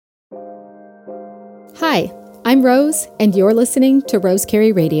Hi, I'm Rose, and you're listening to Rose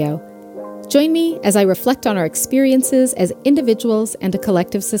Carey Radio. Join me as I reflect on our experiences as individuals and a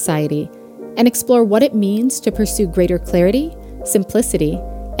collective society, and explore what it means to pursue greater clarity, simplicity,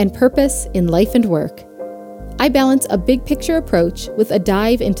 and purpose in life and work. I balance a big picture approach with a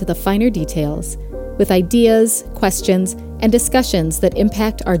dive into the finer details, with ideas, questions, and discussions that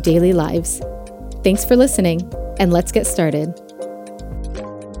impact our daily lives. Thanks for listening, and let's get started.